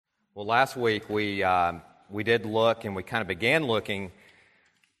Well, last week we did look, and we kind of began looking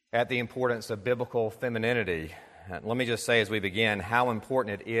at the importance of biblical femininity. Let me just say as we begin how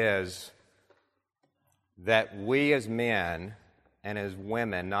important it is that we as men and as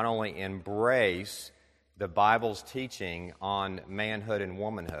women not only embrace the Bible's teaching on manhood and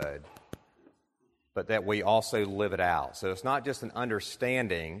womanhood, but that we also live it out. So it's not just an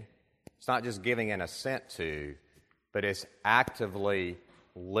understanding, it's not just giving an assent to, but it's actively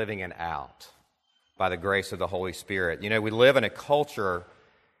living it out by the grace of the Holy Spirit. You know, we live in a culture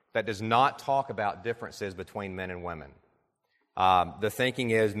that does not talk about differences between men and women. The thinking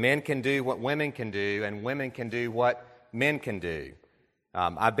is men can do what women can do, and women can do what men can do.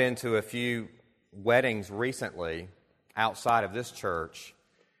 I've been to a few weddings recently outside of this church,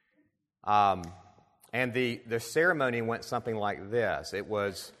 and the ceremony went something like this. It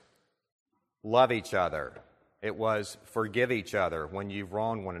was love each other. It was forgive each other when you've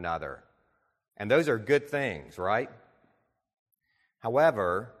wronged one another. And those are good things, right?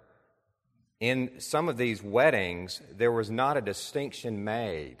 However, in some of these weddings, there was not a distinction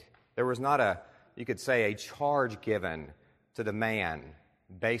made. There was not you could say, a charge given to the man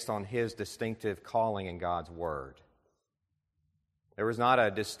based on his distinctive calling in God's Word. There was not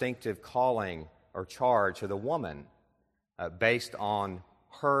a distinctive calling or charge to the woman based on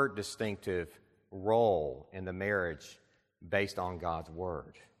her distinctive role in the marriage based on God's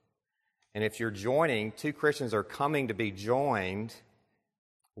Word. And if you're joining, two Christians are coming to be joined,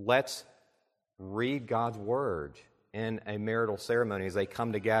 let's read God's Word in a marital ceremony as they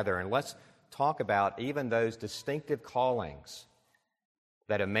come together, and let's talk about even those distinctive callings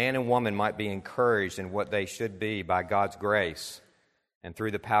that a man and woman might be encouraged in what they should be by God's grace and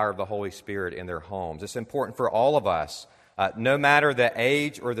through the power of the Holy Spirit in their homes. It's important for all of us, no matter the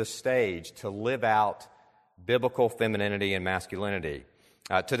age or the stage, to live out biblical femininity and masculinity.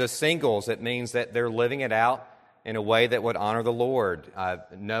 To the singles, it means that they're living it out in a way that would honor the Lord,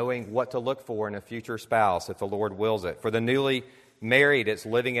 knowing what to look for in a future spouse if the Lord wills it. For the newly married, it's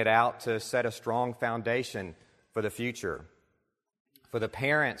living it out to set a strong foundation for the future. For the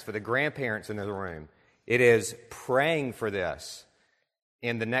parents, for the grandparents in the room, it is praying for this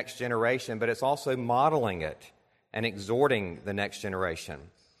in the next generation, but it's also modeling it and exhorting the next generation.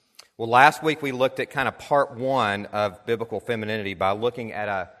 Well, last week we looked at kind of part one of biblical femininity by looking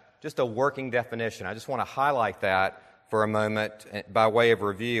at just a working definition. I just want to highlight that for a moment by way of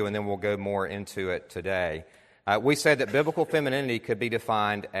review, and then we'll go more into it today. We said that biblical femininity could be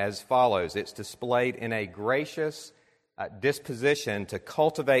defined as follows. It's displayed in a gracious disposition to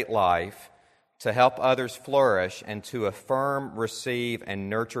cultivate life, to help others flourish, and to affirm, receive, and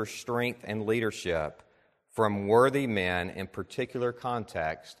nurture strength and leadership from worthy men in particular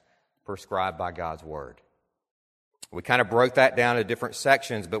context prescribed by God's Word. We kind of broke that down into different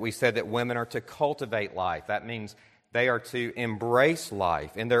sections, but we said that women are to cultivate life. That means they are to embrace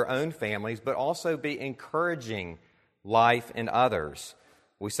life in their own families, but also be encouraging life in others.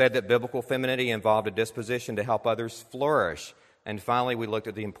 We said that biblical femininity involved a disposition to help others flourish. And finally, we looked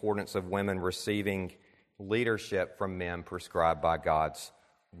at the importance of women receiving leadership from men prescribed by God's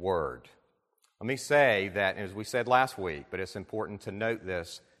Word. Let me say that, as we said last week, but it's important to note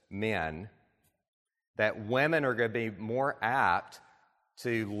this, men, that women are going to be more apt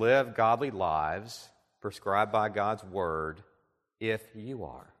to live godly lives prescribed by God's Word if you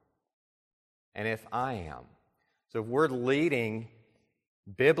are, and if I am. So if we're leading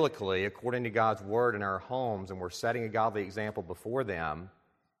biblically according to God's Word in our homes and we're setting a godly example before them,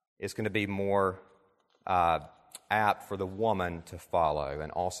 it's going to be more apt for the woman to follow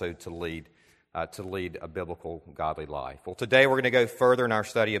and also to lead a biblical, godly life. Well, today we're going to go further in our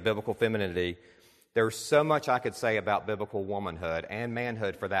study of biblical femininity. There's so much I could say about biblical womanhood and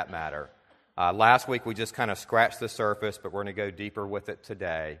manhood for that matter. Last week we just kind of scratched the surface, but we're going to go deeper with it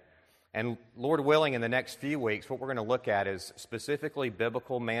today. And Lord willing, in the next few weeks, what we're going to look at is specifically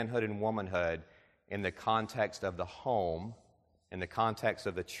biblical manhood and womanhood in the context of the home, in the context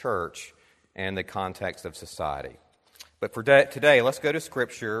of the church, and in the context of society. But for today, let's go to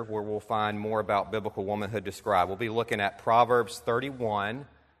Scripture where we'll find more about biblical womanhood described. We'll be looking at Proverbs 31,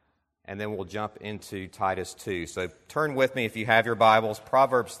 and then we'll jump into Titus 2. So turn with me, if you have your Bibles,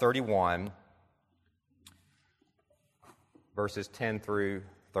 Proverbs 31, verses 10 through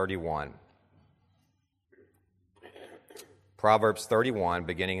 31. Proverbs 31,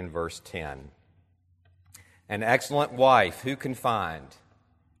 beginning in verse 10. An excellent wife who can find?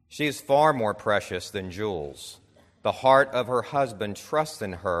 She is far more precious than jewels. The heart of her husband trusts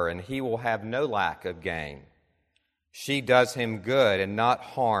in her, and he will have no lack of gain. She does him good and not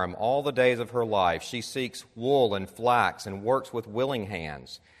harm all the days of her life. She seeks wool and flax and works with willing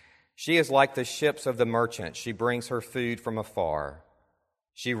hands. She is like the ships of the merchant. She brings her food from afar.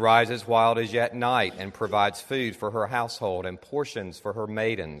 She rises while it is yet night and provides food for her household and portions for her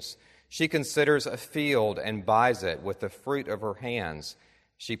maidens. She considers a field and buys it with the fruit of her hands.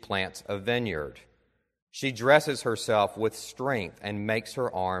 She plants a vineyard. She dresses herself with strength and makes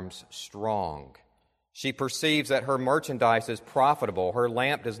her arms strong. She perceives that her merchandise is profitable. Her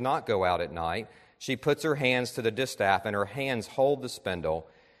lamp does not go out at night. She puts her hands to the distaff, and her hands hold the spindle.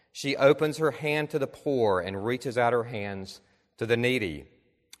 She opens her hand to the poor and reaches out her hands to the needy.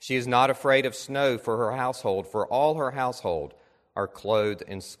 She is not afraid of snow for her household, for all her household are clothed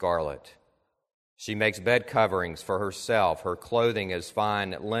in scarlet. She makes bed coverings for herself. Her clothing is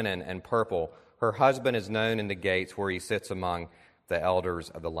fine linen and purple. Her husband is known in the gates where he sits among the elders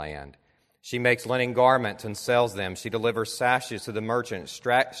of the land. She makes linen garments and sells them. She delivers sashes to the merchant.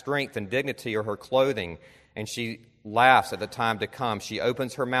 Strength and dignity are her clothing, and she laughs at the time to come. She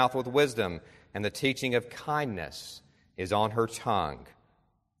opens her mouth with wisdom, and the teaching of kindness is on her tongue.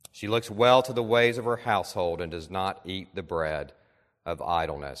 She looks well to the ways of her household and does not eat the bread of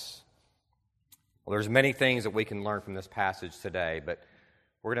idleness. Well, there's many things that we can learn from this passage today, but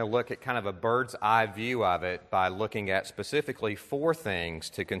we're going to look at kind of a bird's eye view of it by looking at specifically 4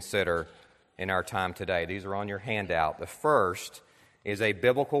 things to consider in our time today. These are on your handout. The first is a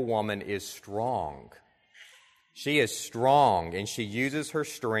biblical woman is strong. She is strong, and she uses her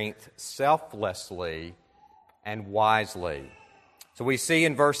strength selflessly and wisely. So we see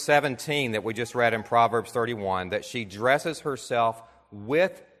in verse 17 that we just read in Proverbs 31 that she dresses herself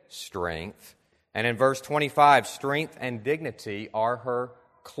with strength. And in verse 25, strength and dignity are her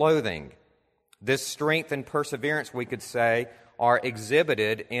clothing. This strength and perseverance, we could say, are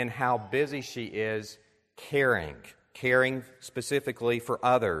exhibited in how busy she is caring specifically for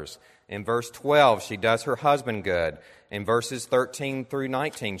others. In verse 12, she does her husband good. In verses 13 through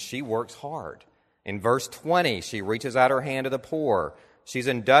 19, she works hard. In verse 20, she reaches out her hand to the poor. She's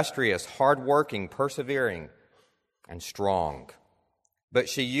industrious, hardworking, persevering, and strong. But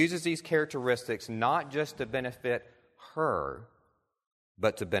she uses these characteristics not just to benefit her,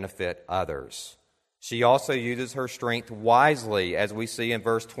 but to benefit others. She also uses her strength wisely, as we see in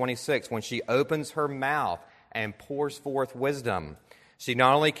verse 26, when she opens her mouth and pours forth wisdom. She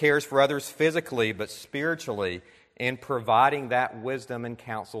not only cares for others physically, but spiritually in providing that wisdom and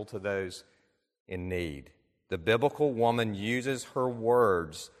counsel to those in need. The biblical woman uses her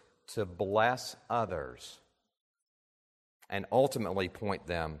words to bless others and ultimately point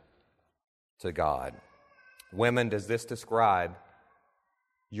them to God. Women, does this describe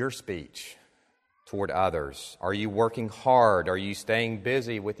your speech toward others? Are you working hard? Are you staying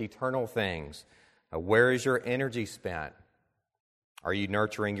busy with eternal things? Where is your energy spent? Are you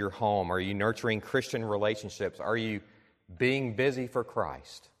nurturing your home? Are you nurturing Christian relationships? Are you being busy for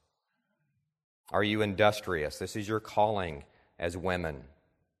Christ? Are you industrious? This is your calling as women.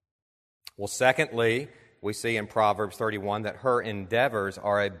 Well, secondly, we see in Proverbs 31 that her endeavors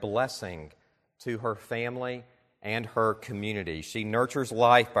are a blessing to her family and her community. She nurtures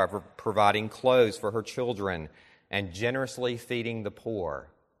life by providing clothes for her children and generously feeding the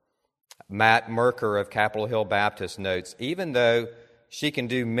poor. Matt Merker of Capitol Hill Baptist notes, even though she can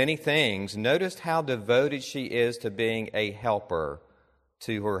do many things, notice how devoted she is to being a helper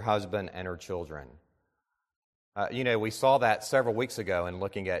to her husband and her children. We saw that several weeks ago in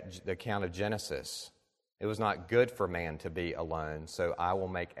looking at the account of Genesis. It was not good for man to be alone, so I will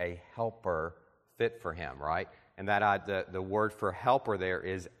make a helper fit for him, right? And that the word for helper there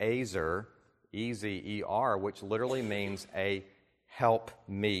is ezer, E-Z-E-R, which literally means a help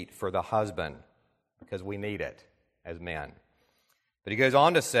meet for the husband, because we need it as men. But he goes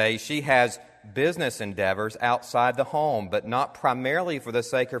on to say she has business endeavors outside the home, but not primarily for the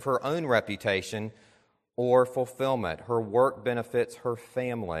sake of her own reputation or fulfillment. Her work benefits her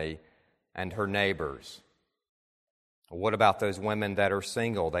family and her neighbors. What about those women that are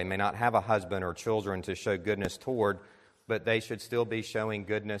single? They may not have a husband or children to show goodness toward, but they should still be showing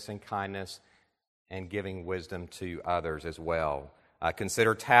goodness and kindness and giving wisdom to others as well.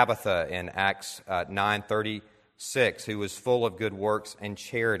 Consider Tabitha in Acts 9:36, who was full of good works and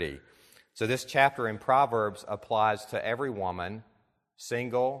charity. So this chapter in Proverbs applies to every woman,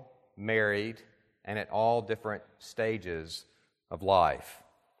 single, married, and at all different stages of life.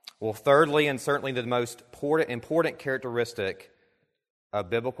 Well, thirdly, and certainly the most important characteristic of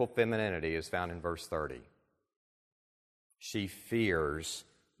biblical femininity is found in verse 30. She fears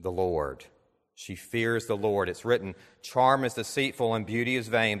the Lord. She fears the Lord. It's written, charm is deceitful and beauty is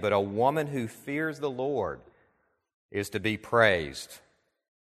vain, but a woman who fears the Lord is to be praised.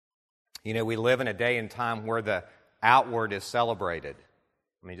 We live in a day and time where the outward is celebrated.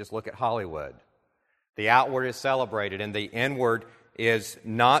 I mean, just look at Hollywood. The outward is celebrated, and the inward is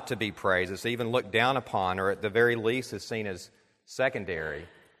not to be praised. It's even looked down upon, or at the very least is seen as secondary.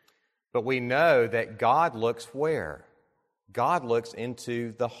 But we know that God looks where? God looks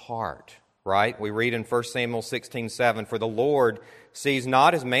into the heart, right? We read in 1 Samuel 16:7, "For the Lord sees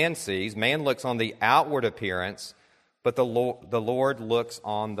not as man sees. Man looks on the outward appearance, but the Lord looks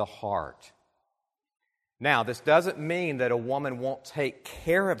on the heart." Now, this doesn't mean that a woman won't take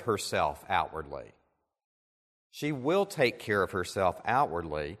care of herself outwardly. She will take care of herself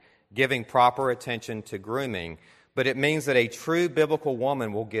outwardly, giving proper attention to grooming, but it means that a true biblical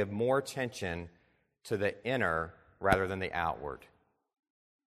woman will give more attention to the inner rather than the outward.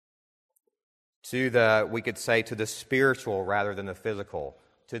 We could say, to the spiritual rather than the physical,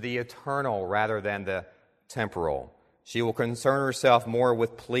 to the eternal rather than the temporal. She will concern herself more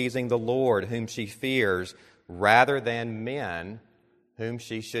with pleasing the Lord, whom she fears, rather than men, whom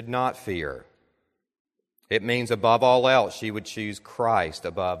she should not fear. It means, above all else, she would choose Christ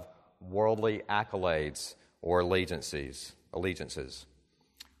above worldly accolades or allegiances.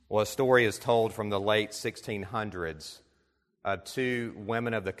 Well, a story is told from the late 1600s of two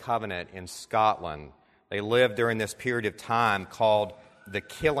women of the covenant in Scotland. They lived during this period of time called the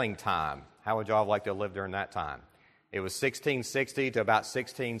Killing Time. How would y'all like to live during that time? It was 1660 to about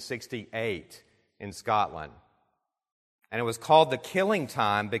 1668 in Scotland. And it was called the Killing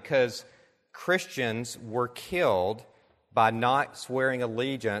Time because Christians were killed by not swearing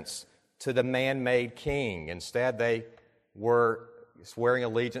allegiance to the man-made king. Instead, they were swearing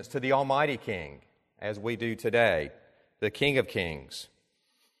allegiance to the Almighty King, as we do today, the King of Kings.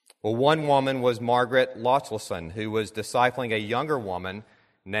 Well, one woman was Margaret Lauchlson, who was discipling a younger woman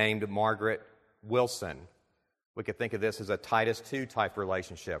named Margaret Wilson. We could think of this as a Titus II type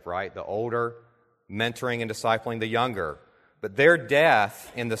relationship, right? The older mentoring and discipling the younger. But their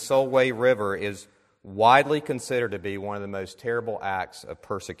death in the Solway River is widely considered to be one of the most terrible acts of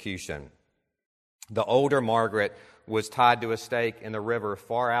persecution. The older Margaret was tied to a stake in the river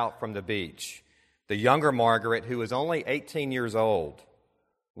far out from the beach. The younger Margaret, who was only 18 years old,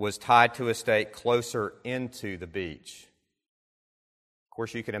 was tied to a stake closer into the beach. Of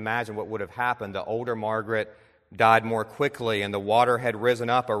course, you can imagine what would have happened. The older Margaret died more quickly, and the water had risen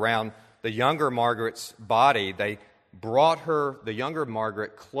up around the younger Margaret's body. They brought her, the younger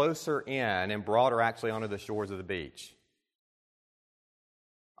Margaret, closer in and brought her actually onto the shores of the beach,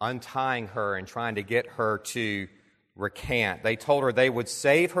 untying her and trying to get her to recant. They told her they would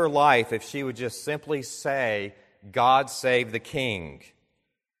save her life if she would just simply say, "God save the king."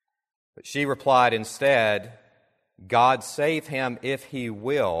 But she replied instead, "God save him if he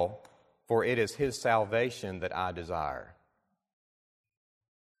will, for it is his salvation that I desire."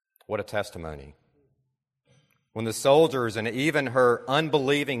 What a testimony. When the soldiers and even her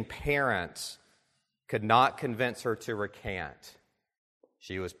unbelieving parents could not convince her to recant,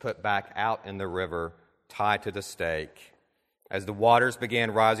 she was put back out in the river, tied to the stake. As the waters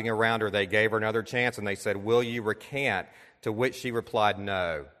began rising around her, they gave her another chance, and they said, "Will you recant?" To which she replied,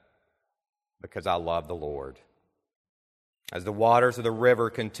 "No, because I love the Lord." As the waters of the river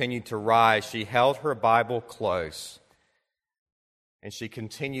continued to rise, she held her Bible close, and she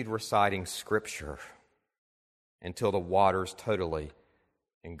continued reciting Scripture until the waters totally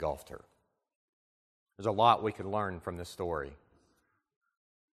engulfed her. There's a lot we could learn from this story.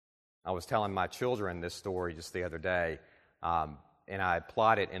 I was telling my children this story just the other day, and I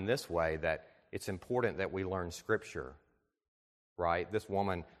applied it in this way, that it's important that we learn Scripture, right? This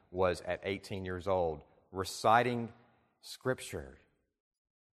woman was at 18 years old reciting Scripture,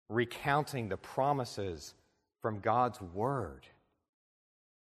 recounting the promises from God's Word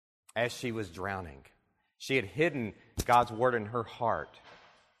as she was drowning. She had hidden God's Word in her heart,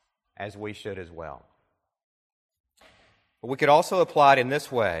 as we should as well. But we could also apply it in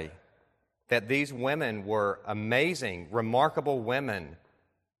this way, that these women were amazing, remarkable women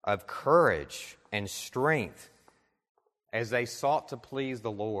of courage and strength as they sought to please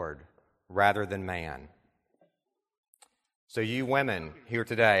the Lord rather than man. So you women here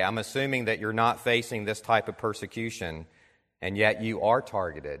today, I'm assuming that you're not facing this type of persecution, and yet you are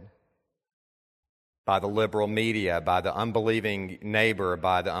targeted by the liberal media, by the unbelieving neighbor,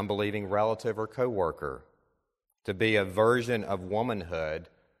 by the unbelieving relative or coworker, to be a version of womanhood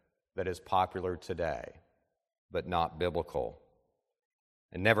that is popular today, but not biblical.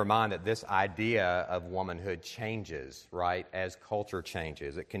 And never mind that this idea of womanhood changes, right, as culture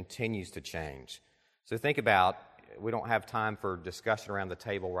changes. It continues to change. So think about, we don't have time for discussion around the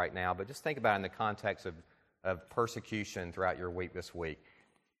table right now, but just think about it in the context of persecution throughout your week this week.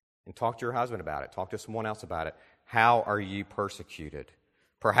 And talk to your husband about it. Talk to someone else about it. How are you persecuted?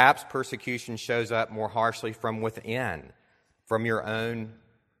 Perhaps persecution shows up more harshly from within, from your own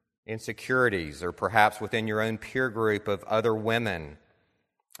insecurities, or perhaps within your own peer group of other women.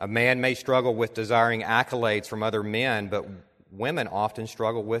 A man may struggle with desiring accolades from other men, but women often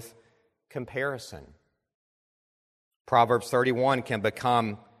struggle with comparison. Proverbs 31 can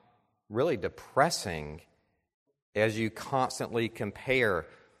become really depressing as you constantly compare,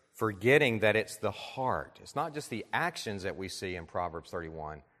 forgetting that it's the heart. It's not just the actions that we see in Proverbs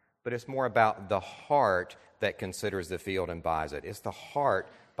 31, but it's more about the heart that considers the field and buys it. It's the heart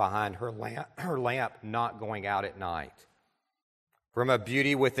behind her lamp not going out at night. From a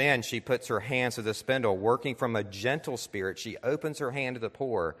beauty within, she puts her hands to the spindle. Working from a gentle spirit, she opens her hand to the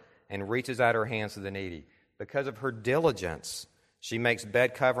poor and reaches out her hands to the needy. Because of her diligence, she makes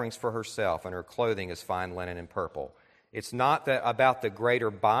bed coverings for herself, and her clothing is fine linen and purple. It's not about the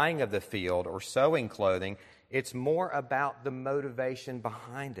greater buying of the field or sewing clothing. It's more about the motivation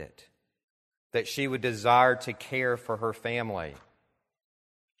behind it, that she would desire to care for her family.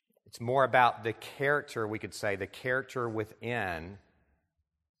 It's more about the character, we could say, the character within,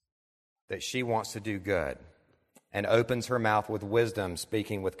 that she wants to do good and opens her mouth with wisdom,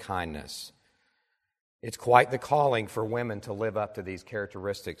 speaking with kindness. It's quite the calling for women to live up to these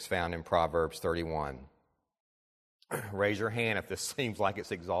characteristics found in Proverbs 31. Raise your hand if this seems like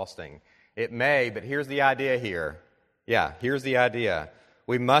it's exhausting. It may, but here's the idea here. Here's the idea.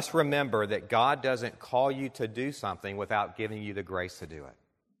 We must remember that God doesn't call you to do something without giving you the grace to do it.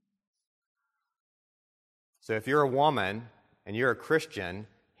 So if you're a woman and you're a Christian,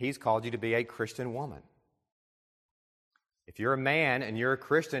 He's called you to be a Christian woman. If you're a man and you're a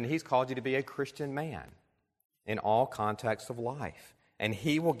Christian, He's called you to be a Christian man in all contexts of life. And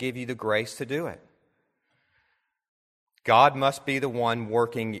He will give you the grace to do it. God must be the one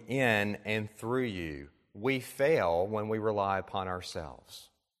working in and through you. We fail when we rely upon ourselves.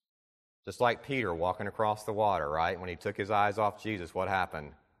 Just like Peter walking across the water, right? When he took his eyes off Jesus, what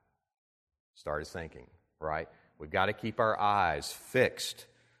happened? Started sinking, right? We've got to keep our eyes fixed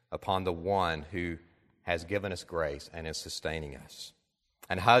upon the one who has given us grace and is sustaining us.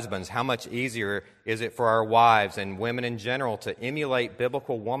 And husbands, how much easier is it for our wives and women in general to emulate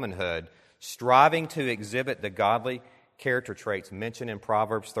biblical womanhood, striving to exhibit the godly character traits mentioned in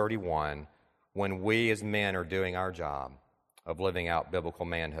Proverbs 31 when we as men are doing our job of living out biblical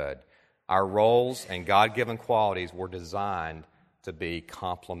manhood. Our roles and God-given qualities were designed to be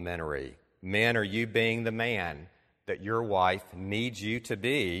complementary. Men, are you being the man that your wife needs you to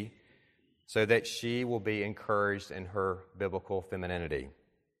be so that she will be encouraged in her biblical femininity?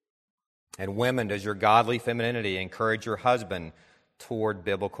 And women, does your godly femininity encourage your husband toward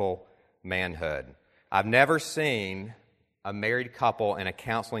biblical manhood? I've never seen a married couple in a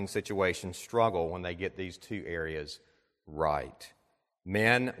counseling situation struggle when they get these two areas right.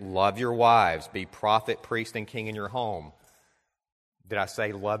 Men, love your wives. Be prophet, priest, and king in your home. Did I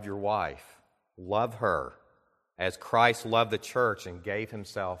say love your wife? Love her as Christ loved the church and gave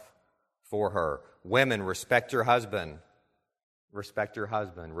Himself for her. Women, respect your husband. Respect your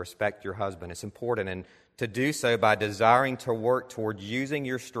husband. Respect your husband. It's important, and to do so by desiring to work toward using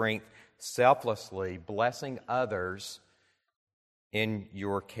your strength selflessly, blessing others in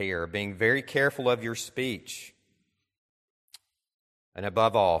your care, being very careful of your speech, and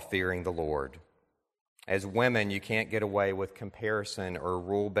above all, fearing the Lord. As women, you can't get away with comparison or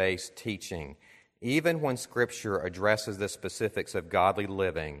rule-based teaching. Even when Scripture addresses the specifics of godly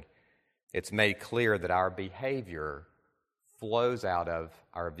living, it's made clear that our behavior flows out of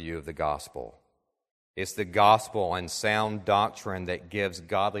our view of the gospel. It's the gospel and sound doctrine that gives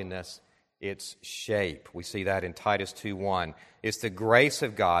godliness its shape. We see that in Titus 2:1. It's the grace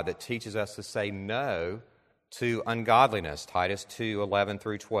of God that teaches us to say no to ungodliness, Titus 2:11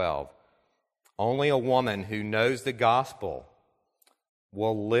 through 12. Only a woman who knows the gospel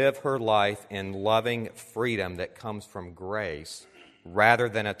will live her life in loving freedom that comes from grace rather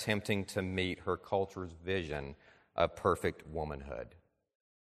than attempting to meet her culture's vision of perfect womanhood.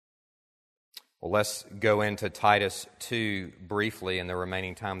 Well, let's go into Titus 2 briefly in the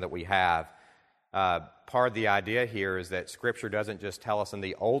remaining time that we have. Part of the idea here is that Scripture doesn't just tell us in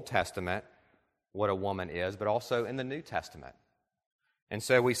the Old Testament what a woman is, but also in the New Testament. And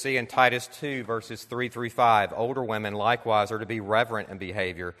so we see in Titus 2, verses 3 through 5, older women likewise are to be reverent in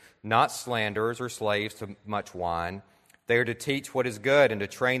behavior, not slanderers or slaves to much wine. They are to teach what is good and to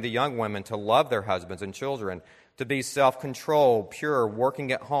train the young women to love their husbands and children, to be self-controlled, pure,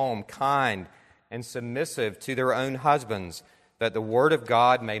 working at home, kind, and submissive to their own husbands, that the word of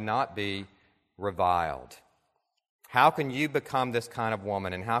God may not be reviled. How can you become this kind of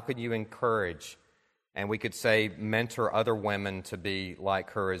woman, and how can you encourage And we could say mentor other women to be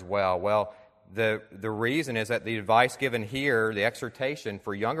like her as well. Well, the reason is that the advice given here, the exhortation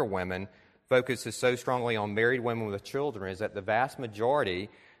for younger women, focuses so strongly on married women with children is that the vast majority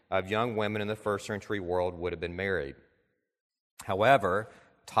of young women in the first century world would have been married. However,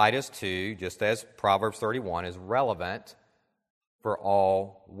 Titus 2, just as Proverbs 31, is relevant for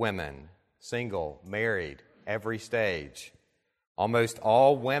all women, single, married, every stage. Almost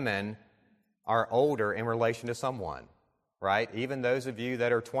all women are older in relation to someone, right? Even those of you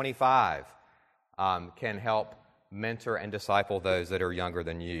that are 25 can help mentor and disciple those that are younger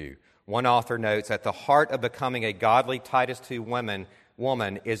than you. One author notes, at the heart of becoming a godly Titus 2 woman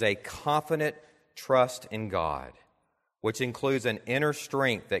is a confident trust in God, which includes an inner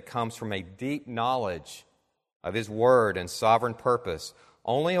strength that comes from a deep knowledge of His Word and sovereign purpose.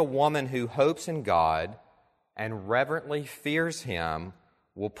 Only a woman who hopes in God and reverently fears Him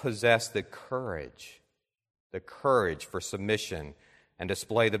will possess the courage for submission and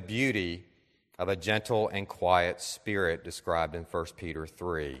display the beauty of a gentle and quiet spirit described in 1 Peter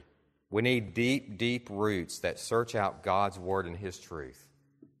 3. We need deep, deep roots that search out God's Word and His truth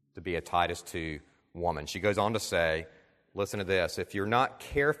to be a Titus 2 woman. She goes on to say, listen to this, if you're not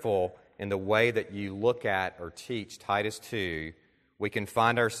careful in the way that you look at or teach Titus 2, we can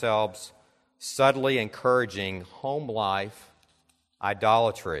find ourselves subtly encouraging home life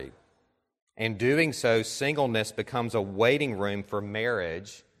idolatry. In doing so, singleness becomes a waiting room for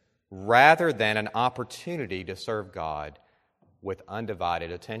marriage rather than an opportunity to serve God with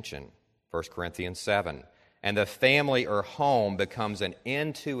undivided attention. 1 Corinthians 7. And the family or home becomes an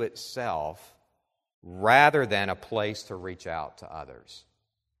end to itself rather than a place to reach out to others.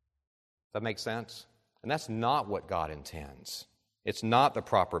 Does that make sense? And that's not what God intends. It's not the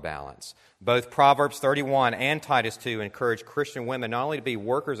proper balance. Both Proverbs 31 and Titus 2 encourage Christian women not only to be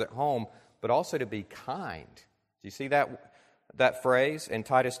workers at home, but also to be kind. Do you see that phrase in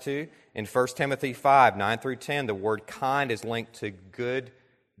Titus 2? In 1 Timothy 5, 9 through 10, the word kind is linked to good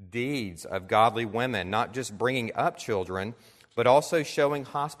deeds of godly women, not just bringing up children, but also showing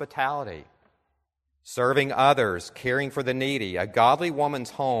hospitality, serving others, caring for the needy. A godly woman's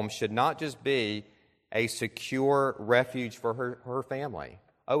home should not just be a secure refuge for her family.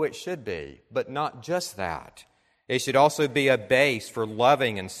 Oh, it should be, but not just that. It should also be a base for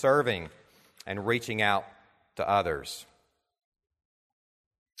loving and serving and reaching out to others.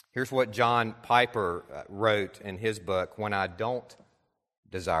 Here's what John Piper wrote in his book, When I Don't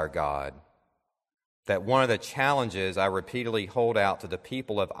Desire God, that one of the challenges I repeatedly hold out to the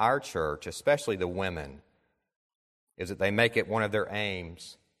people of our church, especially the women, is that they make it one of their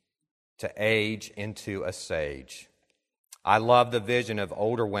aims to age into a sage. I love the vision of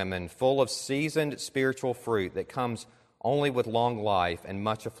older women full of seasoned spiritual fruit that comes only with long life and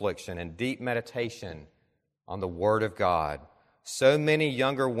much affliction and deep meditation on the Word of God. So many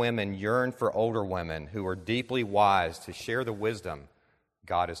younger women yearn for older women who are deeply wise to share the wisdom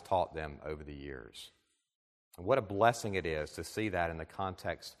God has taught them over the years. And what a blessing it is to see that in the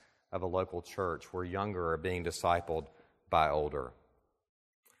context of a local church where younger are being discipled by older.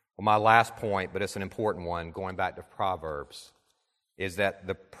 Well, my last point, but it's an important one, going back to Proverbs, is that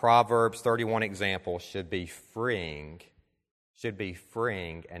the Proverbs 31 example should be freeing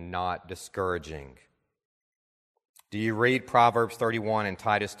and not discouraging. Do you read Proverbs 31 and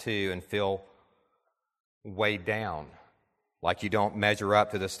Titus 2 and feel weighed down, like you don't measure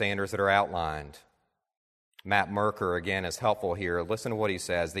up to the standards that are outlined? Matt Merker, again, is helpful here. Listen to what he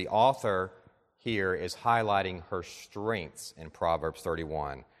says. The author here is highlighting her strengths in Proverbs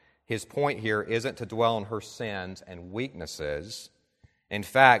 31. His point here isn't to dwell on her sins and weaknesses. In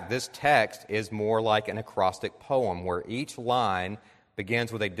fact, this text is more like an acrostic poem where each line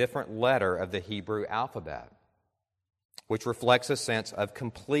begins with a different letter of the Hebrew alphabet, which reflects a sense of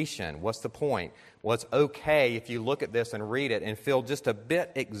completion. What's the point? Well, it's okay if you look at this and read it and feel just a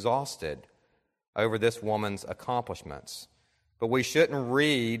bit exhausted over this woman's accomplishments. But we shouldn't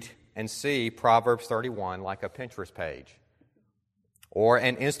read and see Proverbs 31 like a Pinterest page or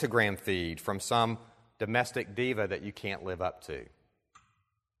an Instagram feed from some domestic diva that you can't live up to.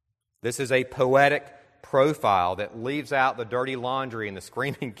 This is a poetic profile that leaves out the dirty laundry and the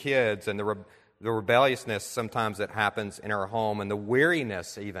screaming kids and the rebelliousness sometimes that happens in our home and the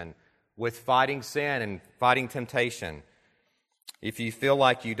weariness even with fighting sin and fighting temptation. If you feel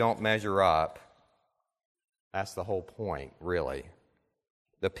like you don't measure up, that's the whole point, really.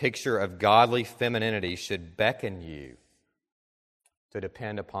 The picture of godly femininity should beckon you to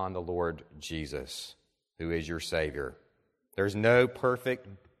depend upon the Lord Jesus, who is your Savior. There's no perfect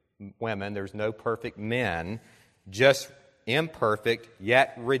women, there's no perfect men, just imperfect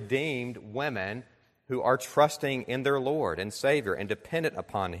yet redeemed women who are trusting in their Lord and Savior and dependent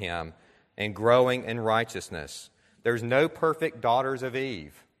upon Him and growing in righteousness. There's no perfect daughters of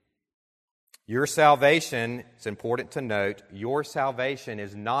Eve. Your salvation, it's important to note, your salvation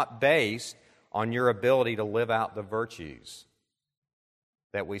is not based on your ability to live out the virtues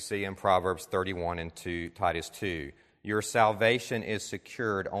that we see in Proverbs 31 and Titus 2. Your salvation is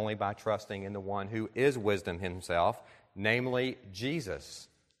secured only by trusting in the one who is wisdom himself, namely Jesus,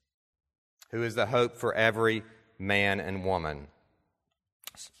 who is the hope for every man and woman.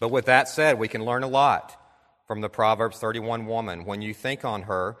 But with that said, we can learn a lot from the Proverbs 31 woman. When you think on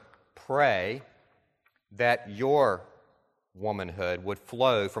her, pray that your womanhood would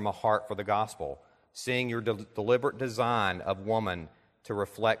flow from a heart for the gospel, seeing your deliberate design of woman to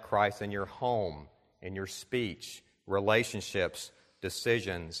reflect Christ in your home, in your speech, relationships,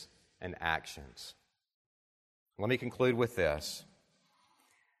 decisions, and actions. Let me conclude with this.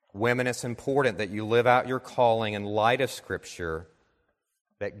 Women, it's important that you live out your calling in light of Scripture,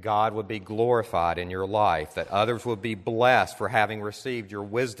 that God would be glorified in your life, that others would be blessed for having received your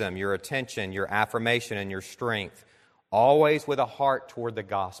wisdom, your attention, your affirmation, and your strength, always with a heart toward the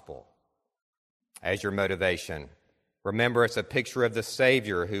gospel as your motivation. Remember, it's a picture of the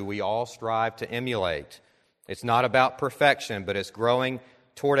Savior who we all strive to emulate. It's not about perfection, but it's growing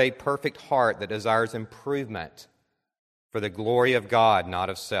toward a perfect heart that desires improvement for the glory of God, not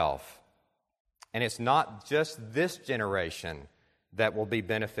of self. And it's not just this generation that will be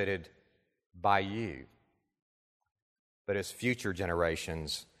benefited by you, but it's future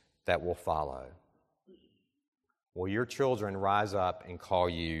generations that will follow. Will your children rise up and call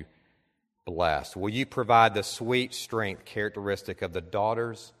you blessed? Will you provide the sweet strength characteristic of the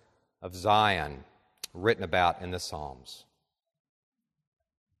daughters of Zion written about in the Psalms?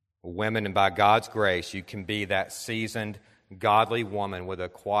 Women, and by God's grace, you can be that seasoned, godly woman with a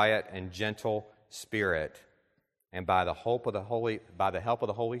quiet and gentle spirit, and by the help of the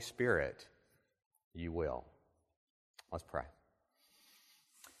Holy Spirit, you will. Let's pray.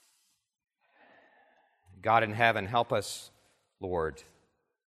 God in heaven, help us, Lord,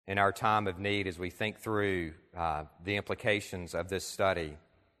 in our time of need as we think through the implications of this study.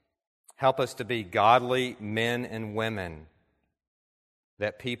 Help us to be godly men and women,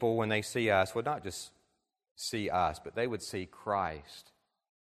 that people, when they see us, would not just see us, but they would see Christ.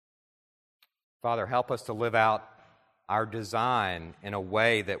 Father, help us to live out our design in a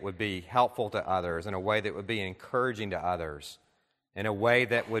way that would be helpful to others, in a way that would be encouraging to others, in a way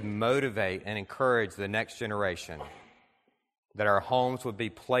that would motivate and encourage the next generation, that our homes would be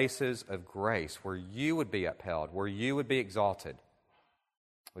places of grace where you would be upheld, where you would be exalted.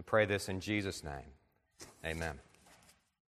 We pray this in Jesus' name. Amen.